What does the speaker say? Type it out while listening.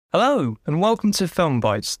Hello, and welcome to Film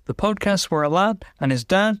Bites, the podcast where a lad and his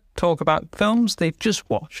dad talk about films they've just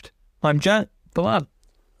watched. I'm Jack, the lad.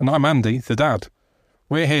 And I'm Andy, the dad.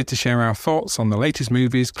 We're here to share our thoughts on the latest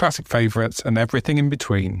movies, classic favourites, and everything in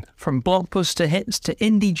between. From blockbuster hits to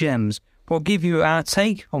indie gems, we'll give you our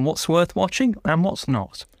take on what's worth watching and what's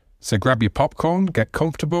not. So grab your popcorn, get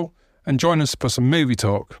comfortable, and join us for some movie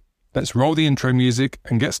talk. Let's roll the intro music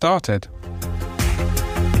and get started.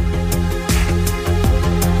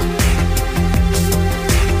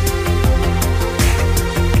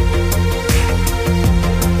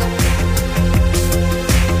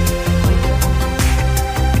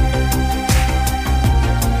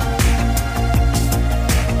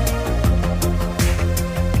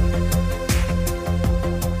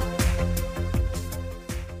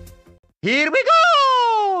 Here we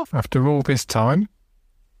go! After all this time,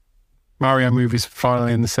 Mario movie's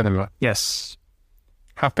finally in the cinema. Yes.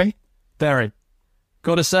 Happy? Very.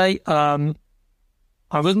 Gotta say, I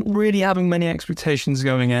wasn't really having many expectations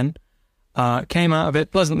going in. Came out of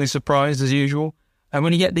it pleasantly surprised as usual. And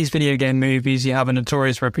when you get these video game movies, you have a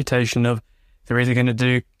notorious reputation of they're either going to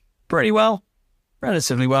do pretty well,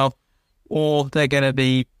 relatively well, or they're going to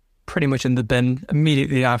be pretty much in the bin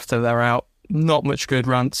immediately after they're out. Not much good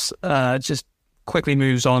rants, just quickly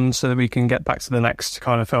moves on so that we can get back to the next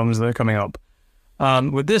kind of films that are coming up.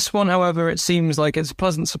 With this one, however, it seems like it's a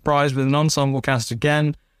pleasant surprise with an ensemble cast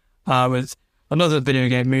again, with another video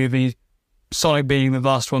game movie, Sonic being the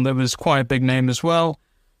last one that was quite a big name as well.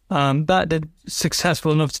 That did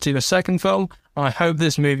successful enough to do a second film. I hope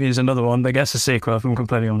this movie is another one that gets a sequel, if I'm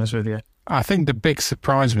completely honest with you. I think the big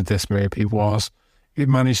surprise with this movie was it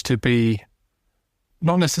managed to be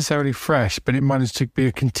not necessarily fresh, but it managed to be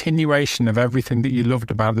a continuation of everything that you loved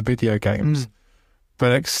about the video games,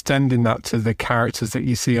 but extending that to the characters that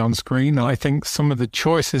you see on screen. And I think some of the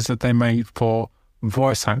choices that they made for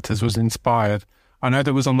voice actors was inspired. I know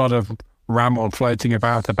there was a lot of ramble floating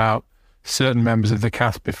about certain members of the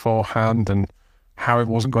cast beforehand and how it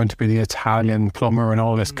wasn't going to be the Italian plumber and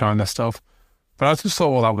all this kind of stuff. But I just thought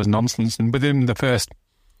all that was nonsense. And within the first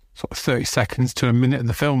sort of 30 seconds to a minute of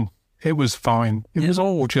the film, it was fine. It was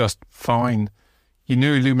all just fine. You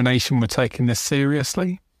knew Illumination were taking this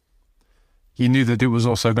seriously. You knew that it was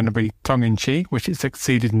also going to be tongue-in-cheek, which it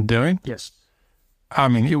succeeded in doing. Yes. I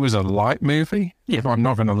mean, it was a light movie. Yeah. I'm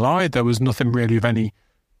not going to lie. There was nothing really of any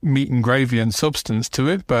meat and gravy and substance to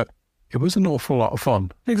it, but it was an awful lot of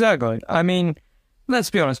fun. Exactly. I mean, let's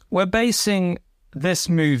be honest. We're basing this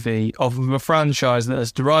movie off of a franchise that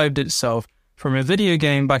has derived itself from a video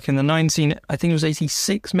game back in the I think it was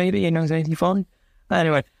 86 maybe, 1985.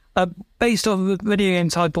 Anyway, based off of a video game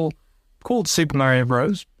title called Super Mario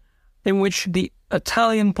Bros., in which the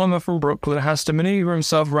Italian plumber from Brooklyn has to maneuver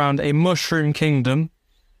himself around a mushroom kingdom.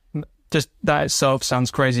 Just that itself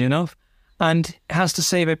sounds crazy enough. And has to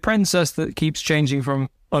save a princess that keeps changing from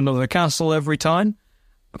another castle every time,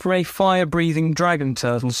 from a fire-breathing dragon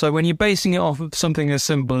turtle. So when you're basing it off of something as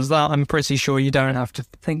simple as that, I'm pretty sure you don't have to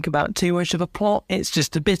think about too much of a plot. It's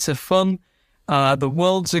just a bit of fun. The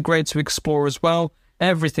worlds are great to explore as well.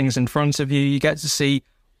 Everything's in front of you. You get to see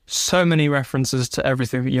so many references to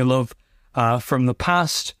everything that you love from the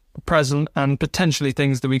past, present, and potentially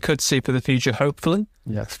things that we could see for the future, hopefully.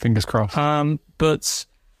 Yes, fingers crossed. But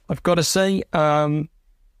I've got to say,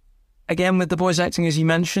 again, with the voice acting, as you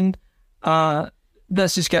mentioned,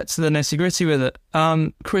 let's just get to the nitty-gritty with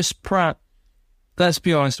it. Chris Pratt, let's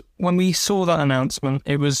be honest, when we saw that announcement,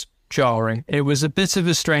 it was jarring. It was a bit of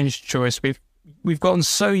a strange choice. We've gotten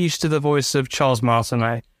so used to the voice of Charles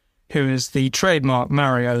Martinet, who is the trademark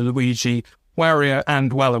Mario, Luigi, Wario,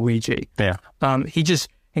 and Waluigi. Yeah. He just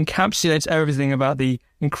encapsulates everything about the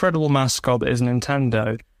incredible mascot that is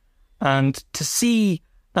Nintendo. And to see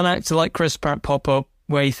an actor like Chris Pratt pop up,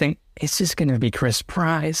 where you think, it's just going to be Chris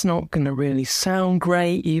Pratt, it's not going to really sound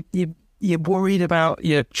great. You're worried about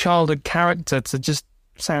your childhood character to just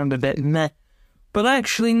sound a bit meh. But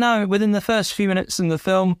actually, no, within the first few minutes in the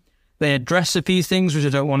film, they address a few things which I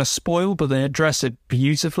don't want to spoil, but they address it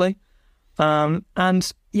beautifully.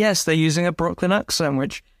 And yes, they're using a Brooklyn accent,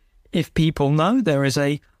 which, if people know, there is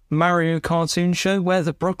a Mario cartoon show where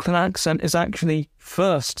the Brooklyn accent is actually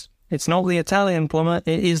first. It's not the Italian plumber,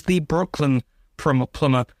 it is the Brooklyn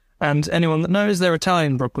plumber. And anyone that knows, they're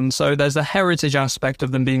Italian Brooklyn, so there's the heritage aspect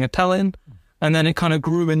of them being Italian, and then it kind of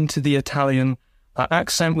grew into the Italian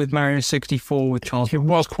accent with Mario 64 with Charles. It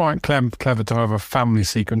was quite clever to have a family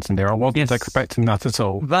sequence in there. I wasn't expecting that at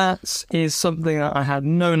all. That is something that I had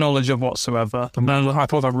no knowledge of whatsoever. And I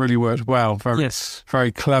thought that really worked well.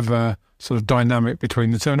 Very clever sort of dynamic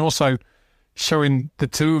between the two, and also showing the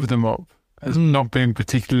two of them up as not being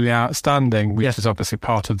particularly outstanding, which is obviously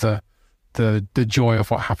part of the joy of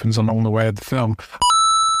what happens along the way of the film.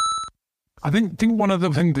 I think one of the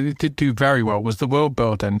things that it did do very well was the world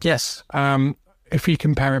building. Yes. If you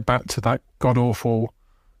compare it back to that god-awful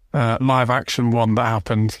live action one that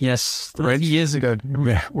happened. Yes, 30 years ago.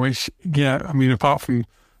 Which, I mean, apart from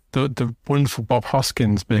the wonderful Bob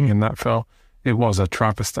Hoskins being in that film, it was a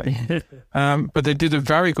travesty. But they did a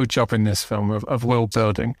very good job in this film of world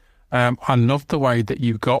building. I loved the way that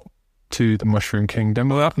you got to the Mushroom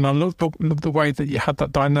Kingdom, and I loved the way that you had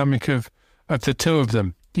that dynamic of the two of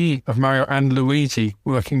them, of Mario and Luigi,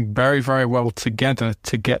 working very, very well together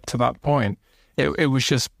to get to that point. It was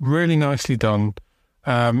just really nicely done,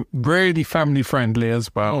 really family friendly as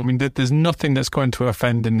well. I mean, there's nothing that's going to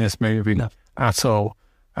offend in this movie at all,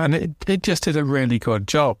 and it just did a really good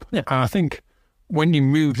job. And I think when you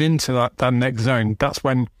moved into that next zone, that's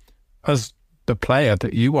when, as the player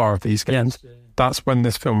that you are of these games, that's when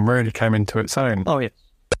this film really came into its own. Oh, yeah.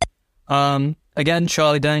 Again,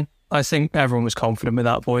 Charlie Day, I think everyone was confident with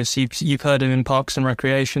that voice. You've heard him in Parks and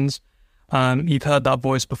Recreations. You've heard that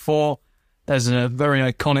voice before. There's a very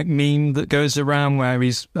iconic meme that goes around where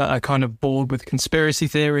he's kind of bored with conspiracy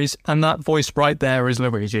theories, and that voice right there is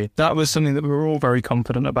Luigi. That was something that we were all very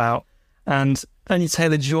confident about. And Anya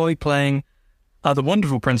Taylor-Joy playing the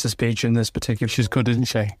wonderful Princess Peach in this particular. She's good, isn't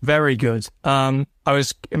she? Very good. I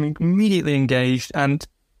was immediately engaged, and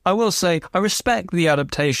I will say I respect the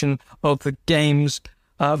adaptation of the game's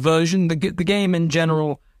version. The game in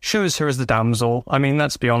general shows her as the damsel. I mean,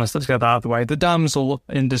 let's be honest, let's get that out of the way. The damsel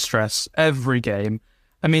in distress, every game.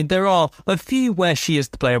 I mean, there are a few where she is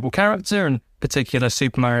the playable character, in particular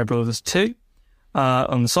Super Mario Bros. 2.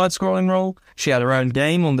 On the side-scrolling role, she had her own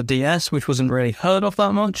game on the DS, which wasn't really heard of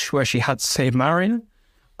that much, where she had to save Mario.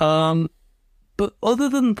 But other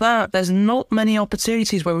than that, there's not many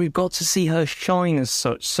opportunities where we've got to see her shine as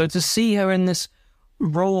such. So to see her in this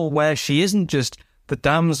role where she isn't just the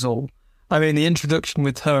damsel, I mean, the introduction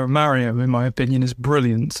with her and Mario, in my opinion, is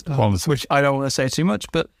brilliant. Which I don't want to say too much,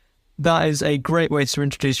 but that is a great way to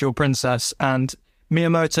introduce your princess. And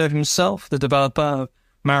Miyamoto himself, the developer of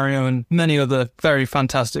Mario and many other very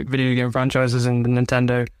fantastic video game franchises in the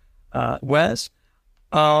Nintendo wares,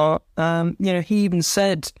 he even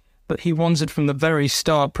said that he wanted from the very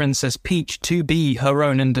start Princess Peach to be her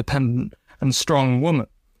own independent and strong woman,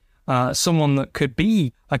 someone that could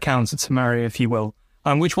be a counter to Mario, if you will,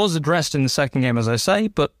 which was addressed in the second game, as I say,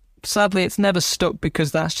 but sadly it's never stuck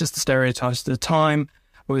because that's just the stereotypes of the time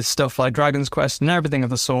with stuff like Dragon's Quest and everything of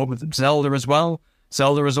the sort, with Zelda as well.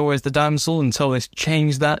 Zelda was always the damsel until they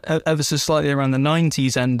changed that ever so slightly around the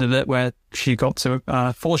 90s end of it, where she got to,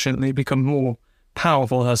 fortunately, become more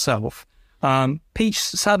powerful herself. Peach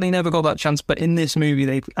sadly never got that chance, but in this movie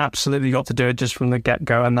they absolutely got to do it just from the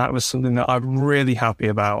get-go, and that was something that I'm really happy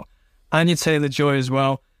about. Anya Taylor-Joy as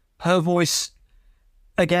well. Her voice,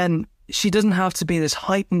 again, she doesn't have to be this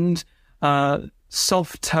heightened,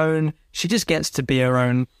 soft tone. She just gets to be her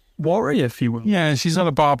own warrior, if you will. Yeah, she's not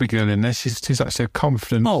a Barbie girl in this. She's actually a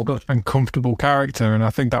confident and comfortable character, and I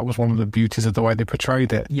think that was one of the beauties of the way they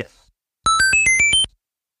portrayed it. Yes.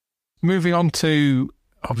 Moving on to,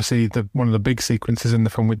 obviously, one of the big sequences in the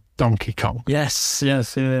film with Donkey Kong. Yes.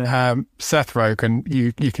 Seth Rogen,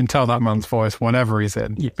 you can tell that man's voice whenever he's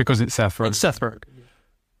in, because it's Seth Rogen. It's Seth Rogen.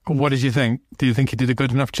 What did you think? Do you think he did a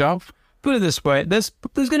good enough job? Put it this way, there's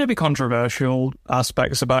going to be controversial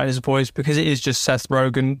aspects about his voice because it is just Seth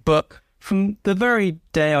Rogen, but from the very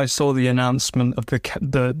day I saw the announcement of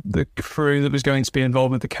the crew that was going to be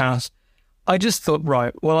involved with the cast, I just thought,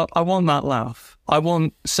 right, well, I want that laugh. I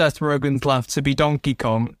want Seth Rogen's laugh to be Donkey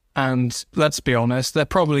Kong, and let's be honest, they're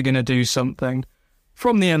probably going to do something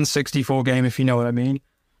from the N64 game, if you know what I mean,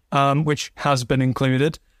 which has been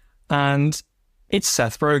included, and it's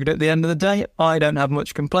Seth Rogen at the end of the day. I don't have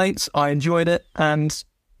much complaints. I enjoyed it, and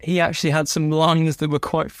he actually had some lines that were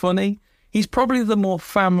quite funny. He's probably the more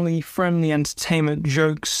family-friendly entertainment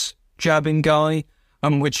jokes jabbing guy,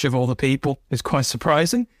 which of all the people is quite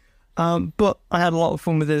surprising. But I had a lot of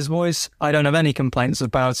fun with his voice. I don't have any complaints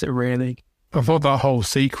about it, really. I thought that whole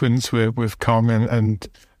sequence with Kong and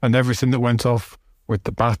everything that went off with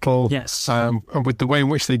the battle. Yes. And with the way in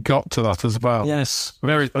which they got to that as well. Yes.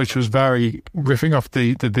 Which was very riffing off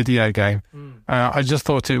the video game. I just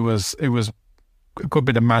thought it was a good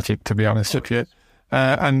bit of magic, to be honest with you.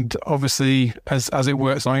 And obviously, as it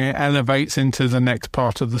works on, it elevates into the next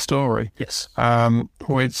part of the story. Yes.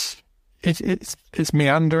 Which it's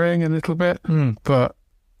meandering a little bit, but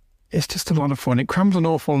it's just a lot of fun. It crams an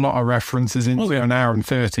awful lot of references into an hour and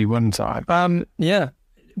 30 one time. Yeah.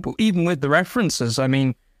 But even with the references, I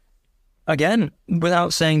mean, again,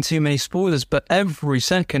 without saying too many spoilers, but every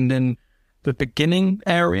second in the beginning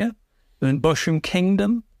area, the Mushroom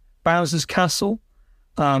Kingdom, Bowser's Castle,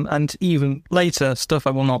 and even later stuff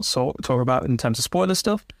I will not talk about in terms of spoiler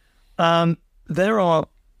stuff, there are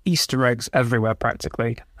Easter eggs everywhere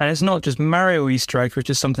practically. And it's not just Mario Easter eggs, which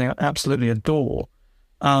is something I absolutely adore.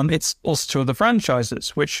 It's also two of the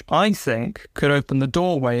franchises, which I think could open the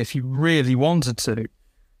doorway, if you really wanted to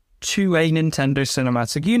a Nintendo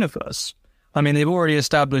Cinematic Universe. I mean, they've already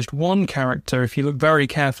established one character, if you look very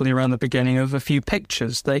carefully around the beginning of a few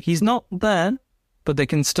pictures, that he's not there, but they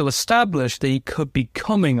can still establish that he could be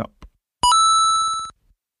coming up.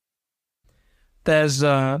 There's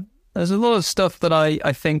a lot of stuff that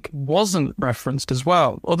I think wasn't referenced as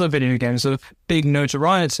well. Other video games of big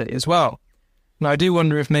notoriety as well. And I do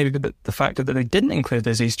wonder if maybe the fact that they didn't include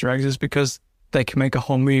those Easter eggs is because they can make a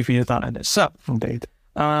whole movie of that in itself. Indeed.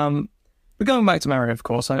 But going back to Mario, of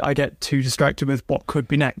course, I get too distracted with what could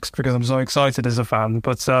be next because I'm so excited as a fan.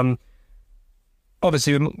 But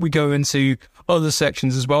obviously, we go into other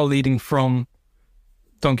sections as well, leading from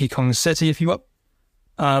Donkey Kong City, if you will.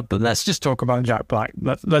 But let's just talk about Jack Black.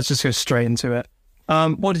 Let's just go straight into it.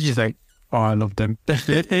 What did you think? Oh, I loved him.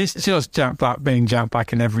 It's just Jack Black being Jack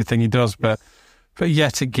Black in everything he does. But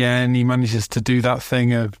yet again, he manages to do that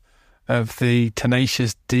thing of the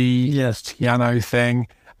Tenacious D piano thing.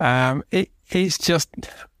 It's just,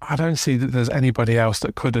 I don't see that there's anybody else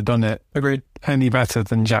that could have done it. Agreed. Any better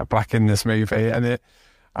than Jack Black in this movie. And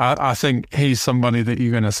I think he's somebody that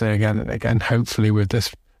you're going to see again and again, hopefully with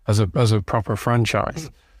this as a proper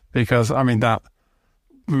franchise. Because, I mean, that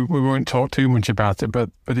we won't talk too much about it, but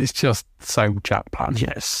it's just so Jack Black.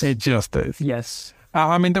 Yes. It just is. Yes.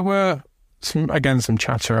 I mean, there were some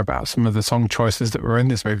chatter about some of the song choices that were in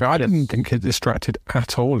this movie. I didn't think it distracted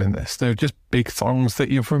at all in this. They're just big songs that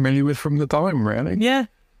you're familiar with from the time, really. Yeah.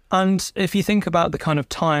 And if you think about the kind of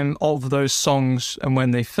time of those songs and when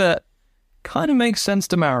they fit, kind of makes sense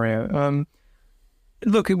to Mario.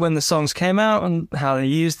 Look at when the songs came out and how they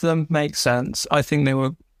used them, makes sense. I think they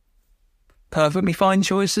were perfectly fine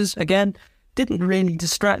choices. Again, didn't really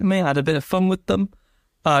distract me. I had a bit of fun with them.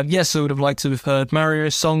 Yes, I would have liked to have heard Mario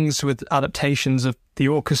songs with adaptations of the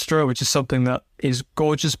orchestra, which is something that is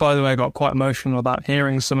gorgeous, by the way. I got quite emotional about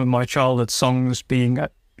hearing some of my childhood songs being,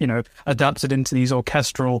 adapted into these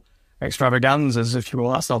orchestral extravaganzas, if you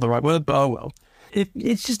will. That's not the right word, but oh well.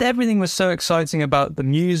 It's just everything was so exciting about the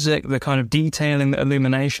music, the kind of detailing that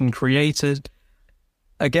Illumination created.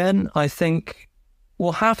 Again, I think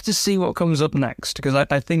we'll have to see what comes up next, because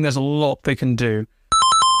I think there's a lot they can do.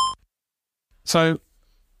 So,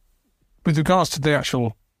 with regards to the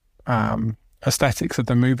actual aesthetics of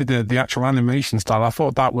the movie, the actual animation style, I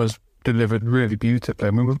thought that was delivered really beautifully.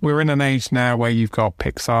 I mean, we're in an age now where you've got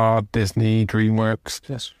Pixar, Disney, DreamWorks,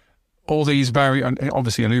 yes, all these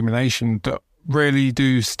obviously Illumination that really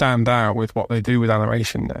do stand out with what they do with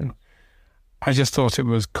animation now. I just thought it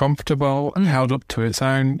was comfortable and held up to its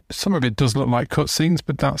own. Some of it does look like cutscenes,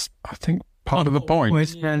 but that's, I think, part of the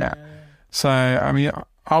point. Yeah. So, I mean,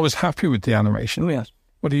 I was happy with the animation. Oh, yes.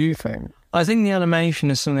 What do you think? I think the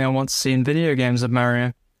animation is something I want to see in video games of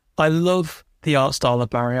Mario. I love the art style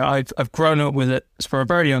of Mario. I've grown up with it for a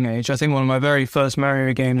very young age. I think one of my very first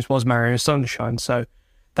Mario games was Mario Sunshine, so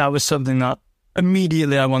that was something that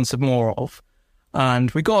immediately I wanted more of.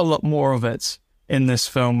 And we got a lot more of it in this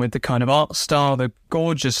film with the kind of art style, the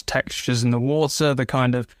gorgeous textures in the water, the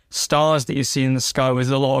kind of stars that you see in the sky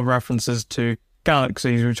with a lot of references to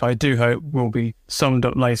galaxies, which I do hope will be summed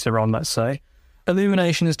up later on, let's say.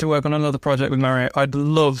 Illumination is to work on another project with Mario. I'd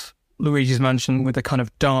love Luigi's Mansion with the kind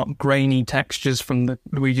of dark, grainy textures from the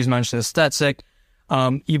Luigi's Mansion aesthetic.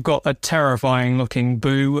 You've got a terrifying-looking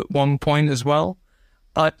Boo at one point as well.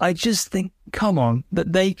 I just think, come on,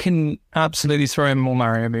 that they can absolutely throw in more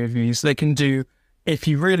Mario movies. They can do, if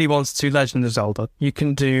you really want to, Legend of Zelda. You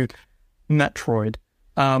can do Metroid,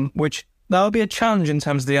 which that would be a challenge in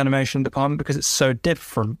terms of the animation department because it's so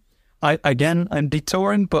different. I'm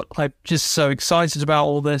detouring, but I'm just so excited about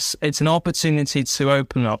all this. It's an opportunity to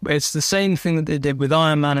open up. It's the same thing that they did with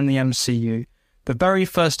Iron Man in the MCU. The very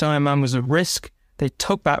first Iron Man was a risk. They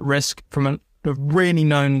took that risk from a really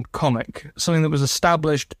known comic, something that was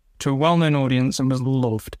established to a well-known audience and was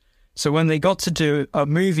loved. So when they got to do a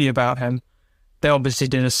movie about him, they obviously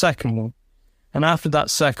did a second one. And after that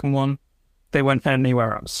second one, they went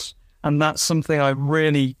anywhere else. And that's something I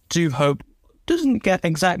really do hope doesn't get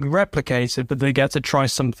exactly replicated, but they get to try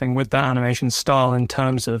something with that animation style in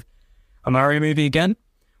terms of a Mario movie again,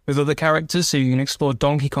 with other characters, so you can explore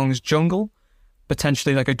Donkey Kong's jungle,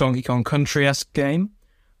 potentially like a Donkey Kong Country-esque game.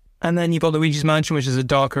 And then you've got Luigi's Mansion, which is a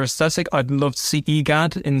darker aesthetic. I'd love to see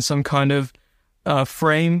EGAD in some kind of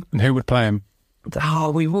frame. And who would play him?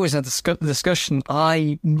 Oh, we've always had the discussion.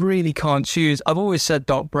 I really can't choose. I've always said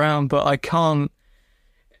Doc Brown, but I can't.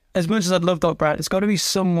 As much as I'd love Doc Brown, it's got to be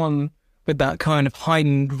someone with that kind of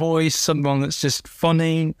heightened voice, someone that's just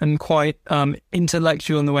funny and quite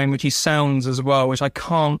intellectual in the way in which he sounds as well, which I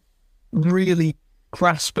can't really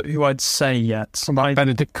grasp at who I'd say yet.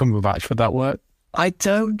 Benedict Cumberbatch, would that work? I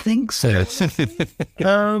don't think so. I think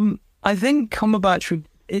Cumberbatch would,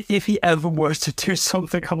 if he ever were to do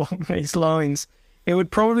something along these lines, it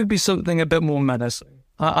would probably be something a bit more menacing.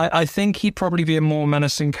 I think he'd probably be a more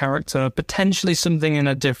menacing character, potentially something in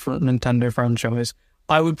a different Nintendo franchise.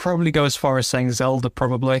 I would probably go as far as saying Zelda,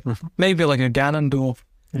 probably. Maybe like a Ganondorf.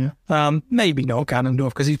 Yeah. Maybe not Ganondorf,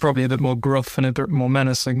 because he's probably a bit more gruff and a bit more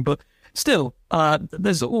menacing, but still,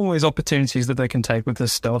 there's always opportunities that they can take with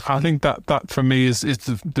this stuff. I think that for me is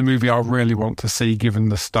the movie I really want to see, given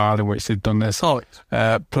the style in which they've done this.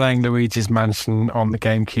 Playing Luigi's Mansion on the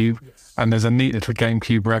GameCube, and there's a neat little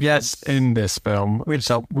GameCube reference in this film, which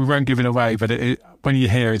we won't give it away, but when you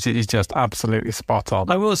hear it, it is just absolutely spot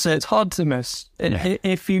on. I will say it's hard to miss.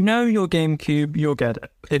 If you know your GameCube, you'll get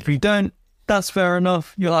it. If you don't, that's fair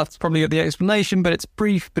enough. You'll have to probably get the explanation, but it's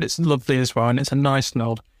brief, but it's lovely as well, and it's a nice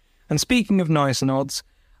nod. And speaking of nice nods,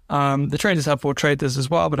 the trailers have portrayed this as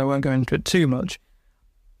well, but I won't go into it too much.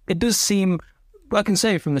 It does seem, I can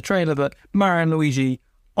say from the trailer, that Mario and Luigi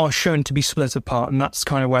are shown to be split apart, and that's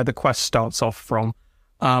kind of where the quest starts off from.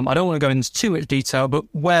 I don't want to go into too much detail, but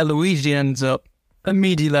where Luigi ends up,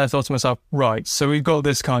 immediately I thought to myself, right, so we've got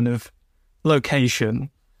this kind of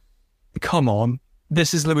location. Come on,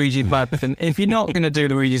 this is Luigi's Mansion. If you're not going to do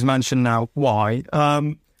Luigi's Mansion now, why?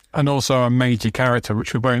 And also a major character,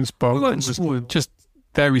 which we won't spoil, just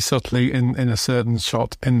very subtly in a certain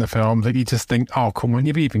shot in the film that you just think, oh, come on,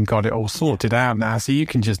 you've even got it all sorted out now, so you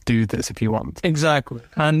can just do this if you want. Exactly.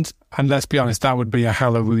 And let's be honest, that would be a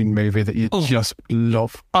Halloween movie that you just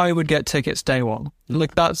love. I would get tickets day one.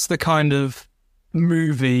 Like, that's the kind of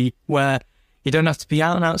movie where you don't have to be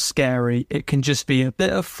out and out scary. It can just be a bit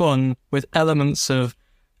of fun with elements of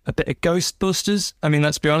a bit of Ghostbusters. I mean,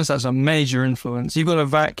 let's be honest, that's a major influence. You've got a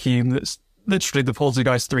vacuum that's literally the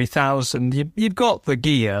Poltergeist 3000. You've got the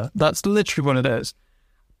gear. That's literally what it is.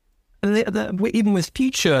 And even with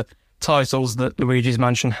future titles that Luigi's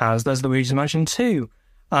Mansion has, there's Luigi's Mansion 2,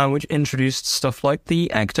 which introduced stuff like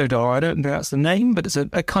the Ectodar. I don't think that's the name, but it's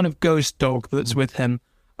a kind of ghost dog that's with him.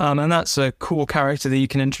 And that's a cool character that you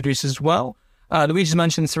can introduce as well. Luigi's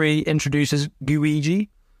Mansion 3 introduces Gooigi.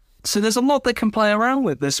 So there's a lot they can play around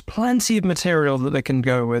with. There's plenty of material that they can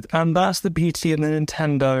go with. And that's the beauty of the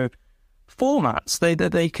Nintendo formats.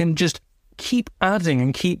 They can just keep adding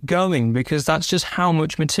and keep going, because that's just how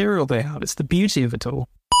much material they have. It's the beauty of it all.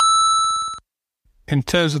 In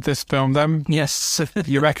terms of this film, then, yes,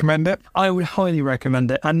 you recommend it? I would highly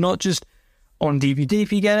recommend it. And not just on DVD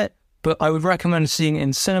if you get it, but I would recommend seeing it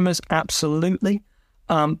in cinemas, absolutely.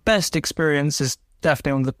 Best experience is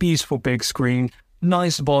definitely on the beautiful big screen.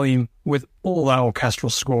 Nice volume with all that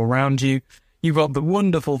orchestral score around you. You've got the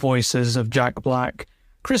wonderful voices of Jack Black.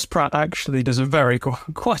 Chris Pratt actually does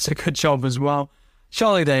quite a good job as well.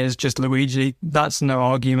 Charlie Day is just Luigi. That's no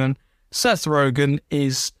argument. Seth Rogen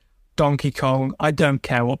is Donkey Kong. I don't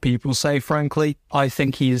care what people say, frankly. I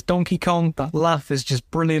think he is Donkey Kong. That laugh is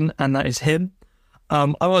just brilliant, and that is him.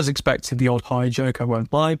 I was expecting the odd high joke, I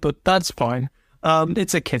won't lie, but that's fine.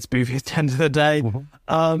 It's a kid's movie at the end of the day.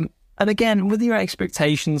 And again, with your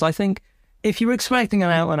expectations, I think if you're expecting an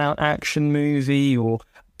out-and-out action movie or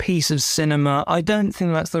piece of cinema, I don't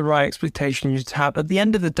think that's the right expectation you should have. At the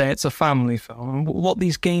end of the day, it's a family film. What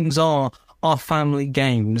these games are family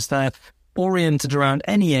games. They're oriented around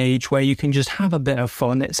any age where you can just have a bit of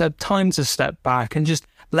fun. It's a time to step back and just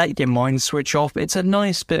let your mind switch off. It's a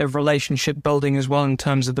nice bit of relationship building as well in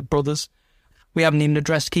terms of the brothers. We haven't even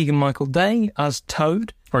addressed Keegan-Michael Day as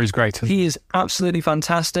Toad. Oh, he's great. He is absolutely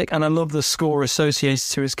fantastic, and I love the score associated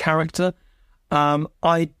to his character.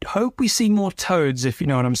 I hope we see more Toads, if you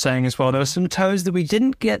know what I'm saying as well. There are some Toads that we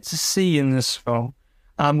didn't get to see in this film,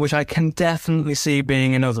 which I can definitely see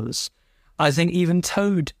being in others. I think even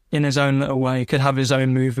Toad, in his own little way, could have his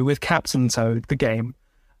own movie with Captain Toad, the game,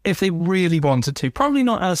 if they really wanted to. Probably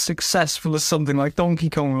not as successful as something like Donkey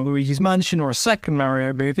Kong or Luigi's Mansion or a second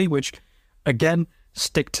Mario movie, which, again,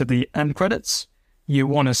 stick to the end credits. You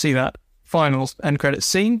want to see that final end credits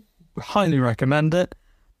scene, highly recommend it.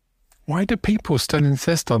 Why do people still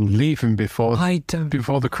insist on leaving before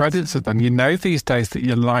the credits are done? You know these days that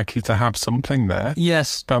you're likely to have something there.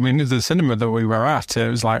 Yes. But I mean, the cinema that we were at, it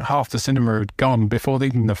was like half the cinema had gone before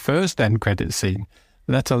even the first end credits scene.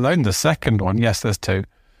 let alone the second one. Yes, there's 2.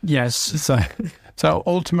 Yes. So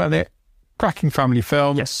ultimately, cracking family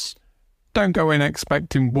film. Yes. Don't go in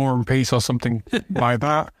expecting War and Peace or something like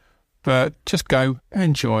that, but just go,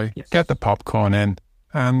 enjoy, get the popcorn in,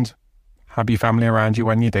 and have your family around you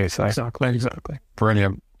when you do so. Exactly.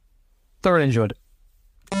 Brilliant. Thoroughly enjoyed it.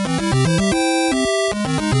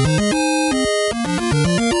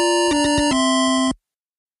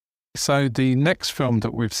 So the next film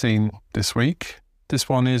that we've seen this week, this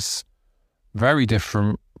one is very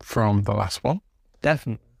different from the last one.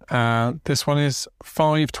 Definitely. This one is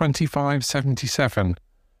 5/25/77.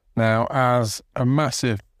 Now, as a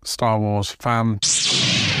massive Star Wars fan,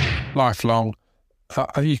 lifelong,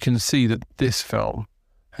 you can see that this film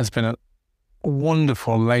has been a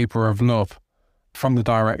wonderful labour of love from the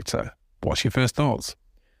director. What's your first thoughts?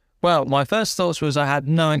 Well, my first thoughts was I had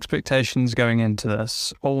no expectations going into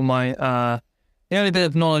this. All my, the only bit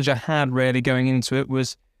of knowledge I had really going into it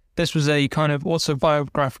was this was a kind of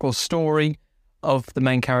autobiographical story of the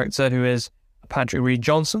main character, who is Patrick Reed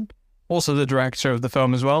Johnson, also the director of the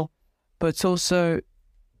film as well. But it's also,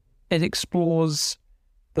 it explores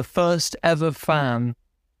the first ever fan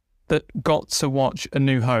that got to watch A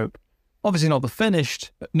New Hope. Obviously not the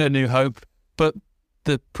finished A New Hope, but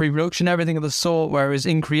the pre-production, everything of the sort, where it was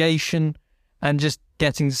in creation and just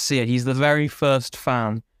getting to see it. He's the very first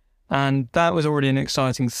fan. And that was already an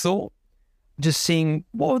exciting thought. Just seeing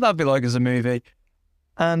what would that be like as a movie.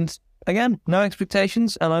 And again, no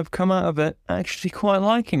expectations, and I've come out of it actually quite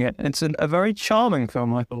liking it. It's a very charming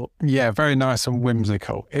film, I thought. Yeah, very nice and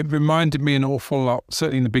whimsical. It reminded me an awful lot,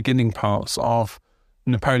 certainly in the beginning parts, of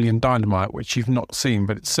Napoleon Dynamite, which you've not seen,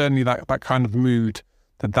 but it's certainly that kind of mood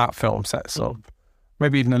that film sets up.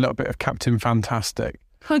 Maybe even a little bit of Captain Fantastic.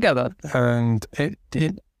 I get that. And it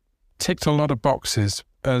ticked a lot of boxes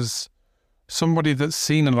as somebody that's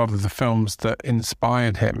seen a lot of the films that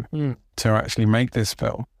inspired him to actually make this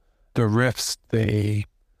film. The riffs, the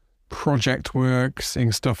project work,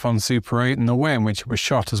 seeing stuff on Super 8, and the way in which it was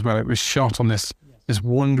shot as well. It was shot on this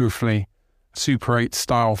wonderfully Super 8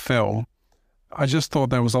 style film. I just thought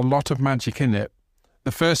there was a lot of magic in it.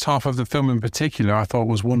 The first half of the film in particular I thought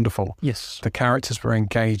was wonderful. Yes. The characters were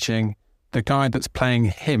engaging. The guy that's playing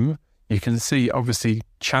him, you can see, obviously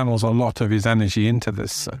channels a lot of his energy into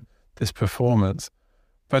this performance.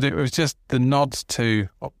 But it was just the nods to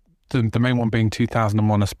the main one being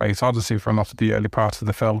 2001: A Space Odyssey for a lot of the early parts of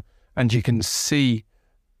the film. And you can see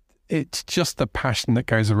it's just the passion that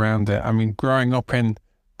goes around it. I mean, growing up in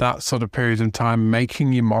that sort of period of time,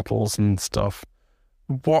 making your models and stuff,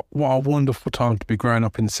 what a wonderful time to be growing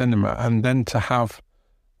up in cinema. And then to have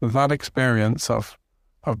that experience of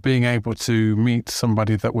being able to meet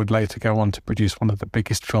somebody that would later go on to produce one of the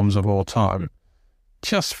biggest films of all time.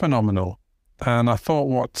 Just phenomenal. And I thought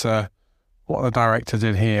what the director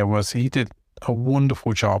did here was he did a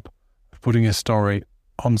wonderful job of putting his story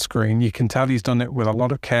on screen. You can tell he's done it with a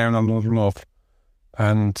lot of care and a lot of love.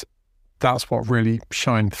 And that's what really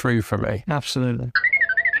shined through for me. Absolutely.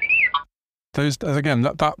 Again,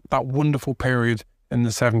 that wonderful period in the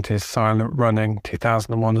 70s, silent running,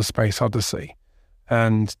 2001: A Space Odyssey.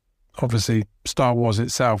 And obviously Star Wars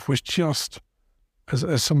itself was just,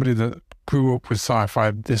 as somebody that grew up with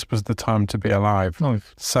sci-fi, this was the time to be alive. Nice.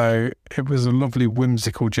 So it was a lovely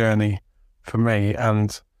whimsical journey for me.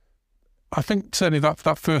 And I think certainly that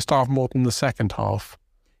first half more than the second half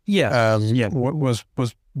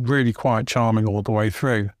was really quite charming all the way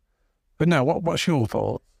through. But no, what's your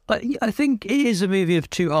thought? I think it is a movie of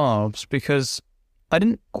two halves, because I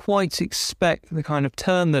didn't quite expect the kind of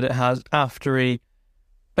turn that it has after he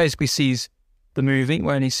basically sees the movie,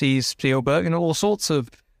 when he sees Spielberg and all sorts of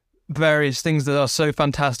various things that are so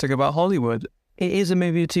fantastic about Hollywood. It is a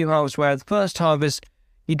movie of two halves, where the first half is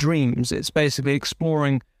he dreams. It's basically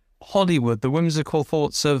exploring Hollywood, the whimsical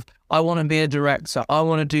thoughts of, I want to be a director, I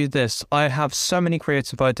want to do this, I have so many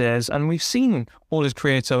creative ideas, and we've seen all his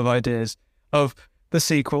creative ideas of the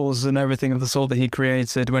sequels and everything of the sort that he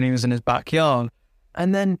created when he was in his backyard.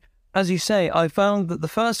 And then, as you say, I found that the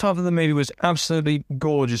first half of the movie was absolutely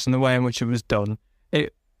gorgeous in the way in which it was done.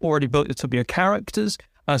 It already built it to be your characters,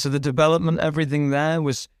 so the development, everything there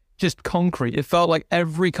was just concrete. It felt like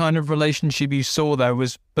every kind of relationship you saw there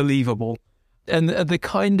was believable. And the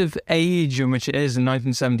kind of age in which it is, in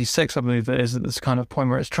 1976, I believe it is, at this kind of point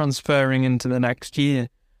where it's transferring into the next year,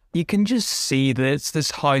 you can just see that it's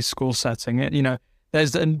this high school setting.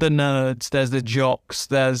 There's the nerds, there's the jocks,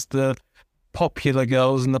 there's the popular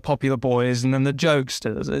girls and the popular boys, and then the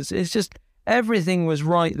jokesters. It's just, everything was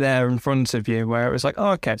right there in front of you, where it was like,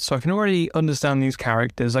 oh, okay, so I can already understand these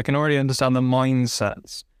characters, I can already understand the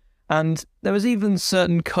mindsets. And there was even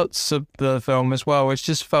certain cuts of the film as well, which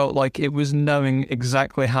just felt like it was knowing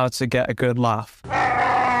exactly how to get a good laugh.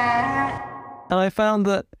 And I found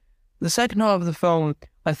that the second half of the film,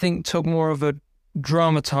 I think, took more of a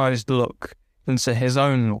dramatized look into his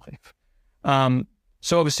own life.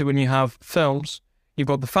 So obviously when you have films, you've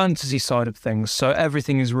got the fantasy side of things. So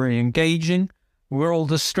everything is really engaging. We're all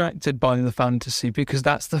distracted by the fantasy because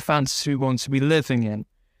that's the fantasy we want to be living in.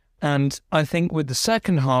 And I think with the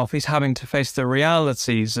second half, he's having to face the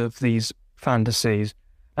realities of these fantasies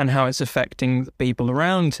and how it's affecting the people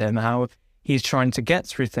around him, how he's trying to get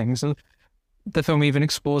through things. And the film even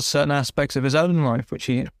explores certain aspects of his own life, which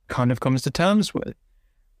he kind of comes to terms with.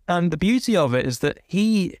 And the beauty of it is that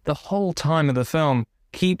he, the whole time of the film,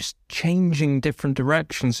 keeps changing different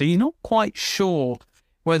directions. So you're not quite sure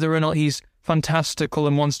whether or not he's fantastical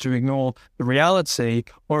and wants to ignore the reality,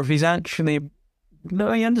 or if he's actually...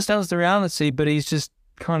 No, he understands the reality, but he's just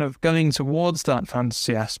kind of going towards that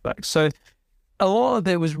fantasy aspect. So a lot of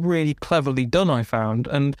it was really cleverly done, I found.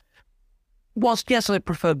 And whilst, yes, I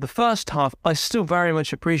preferred the first half, I still very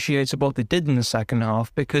much appreciated what they did in the second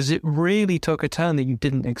half because it really took a turn that you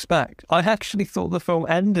didn't expect. I actually thought the film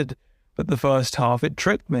ended with the first half. It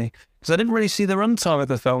tricked me because I didn't really see the runtime of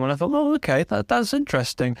the film. And I thought, oh, okay, that's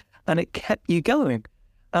interesting. And it kept you going.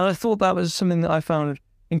 And I thought that was something that I found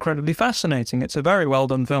incredibly fascinating. It's a very well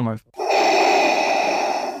done film.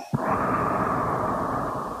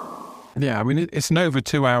 Yeah, I mean, it's an over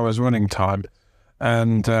 2 hours running time,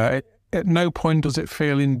 and at no point does it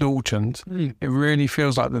feel indulgent. It really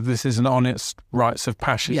feels like that this is an honest rites of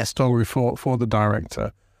passage story for the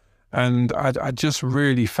director. And I just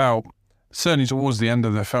really felt, certainly towards the end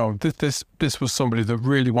of the film, this was somebody that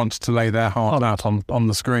really wanted to lay their heart out on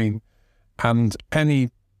the screen. And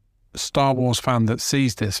any Star Wars fan that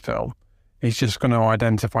sees this film is just going to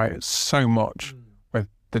identify it so much with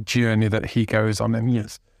the journey that he goes on. And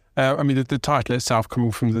yes, I mean, the title itself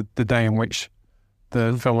coming from the day in which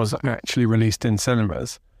the film was actually released in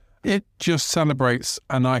cinemas, it just celebrates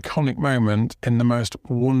an iconic moment in the most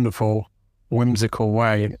wonderful, whimsical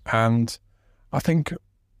way. And I think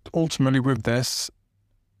ultimately with this,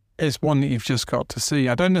 it's one that you've just got to see.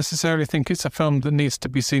 I don't necessarily think it's a film that needs to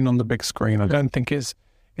be seen on the big screen. I don't think it's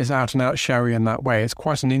out and out showy in that way. It's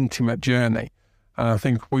quite an intimate journey. And I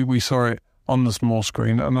think we saw it on the small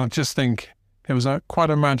screen. And I just think it was quite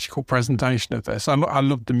a magical presentation of this. I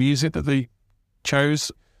loved the music that they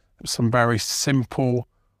chose. Some very simple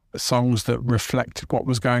songs that reflected what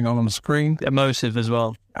was going on the screen. Emotive as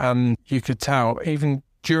well. And you could tell, even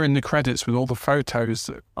during the credits with all the photos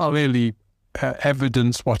that really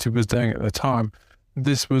evidenced what he was doing at the time,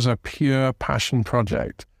 this was a pure passion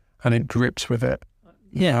project and it drips with it.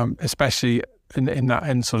 Yeah, especially in that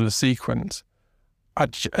end sort of sequence.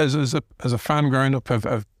 As a fan growing up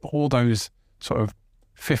of all those sort of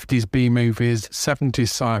 50s B movies, 70s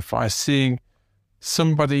sci-fi, seeing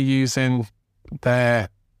somebody using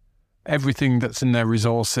everything that's in their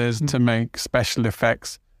resources to make special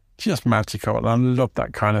effects, just magical. And I love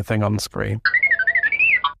that kind of thing on screen.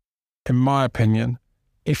 In my opinion,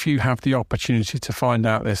 if you have the opportunity to find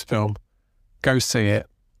out this film, go see it.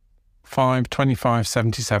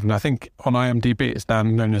 5/25/77. I think on IMDb it's now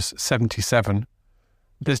known as 77.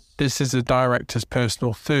 This is a director's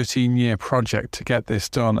personal 13-year project to get this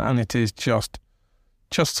done, and it is just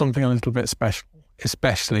something a little bit special,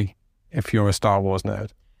 especially if you're a Star Wars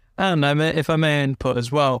nerd. And if I may input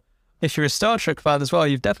as well, if you're a Star Trek fan as well,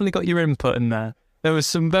 you've definitely got your input in there. There was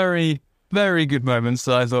some very, very good moments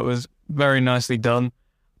that I thought was very nicely done.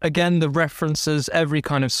 Again, the references, every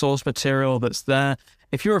kind of source material that's there.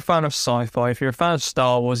 If you're a fan of sci-fi, if you're a fan of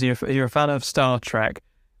Star Wars, if you're a fan of Star Trek,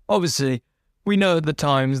 obviously, we know at the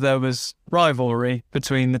times there was rivalry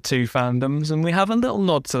between the two fandoms, and we have a little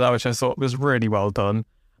nod to that, which I thought was really well done.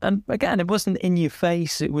 And again, it wasn't in your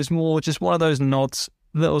face, it was more just one of those nods,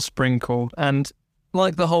 little sprinkle. And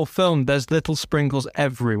like the whole film, there's little sprinkles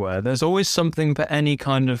everywhere. There's always something for any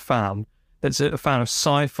kind of fan that's a fan of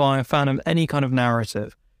sci-fi, a fan of any kind of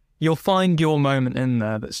narrative. You'll find your moment in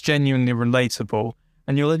there that's genuinely relatable,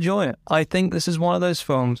 and you'll enjoy it. I think this is one of those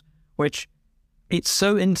films which it's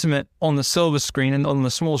so intimate on the silver screen and on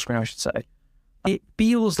the small screen, I should say. It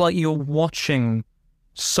feels like you're watching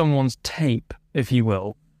someone's tape, if you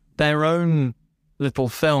will, their own little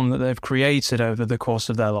film that they've created over the course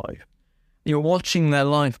of their life. You're watching their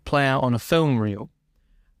life play out on a film reel.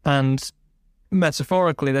 And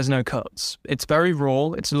metaphorically, there's no cuts. It's very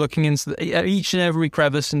raw. It's looking into each and every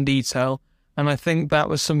crevice and detail. And I think that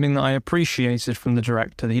was something that I appreciated from the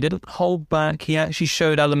director. He didn't hold back. He actually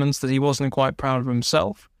showed elements that he wasn't quite proud of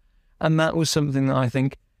himself. And that was something that I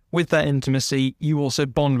think with that intimacy, you also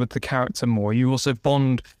bond with the character more. You also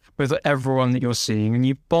bond with everyone that you're seeing, and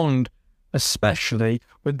you bond especially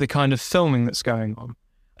with the kind of filming that's going on.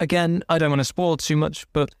 Again, I don't want to spoil too much,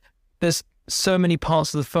 but there's so many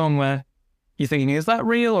parts of the film where you're thinking, is that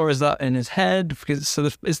real or is that in his head? Because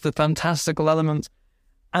it's the fantastical element.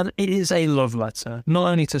 And it is a love letter, not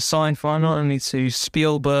only to sci-fi, not only to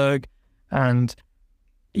Spielberg and,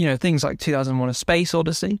 things like 2001: A Space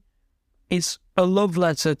Odyssey. It's a love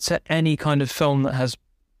letter to any kind of film that has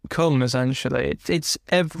come, essentially. It's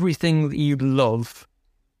everything that you love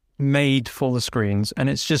made for the screens, and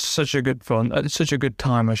it's just such a good fun. It's such a good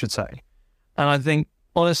time, I should say. And I think,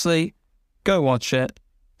 honestly, go watch it.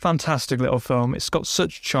 Fantastic little film. It's got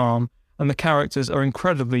such charm, and the characters are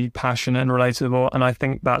incredibly passionate and relatable, and I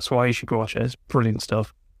think that's why you should go watch it. It's brilliant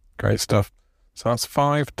stuff. Great stuff. So that's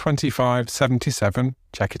 5/25/77.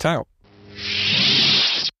 Check it out.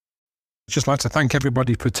 I'd just like to thank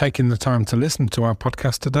everybody for taking the time to listen to our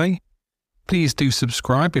podcast today. Please do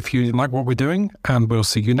subscribe if you like what we're doing, and we'll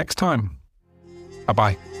see you next time.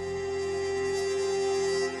 Bye-bye.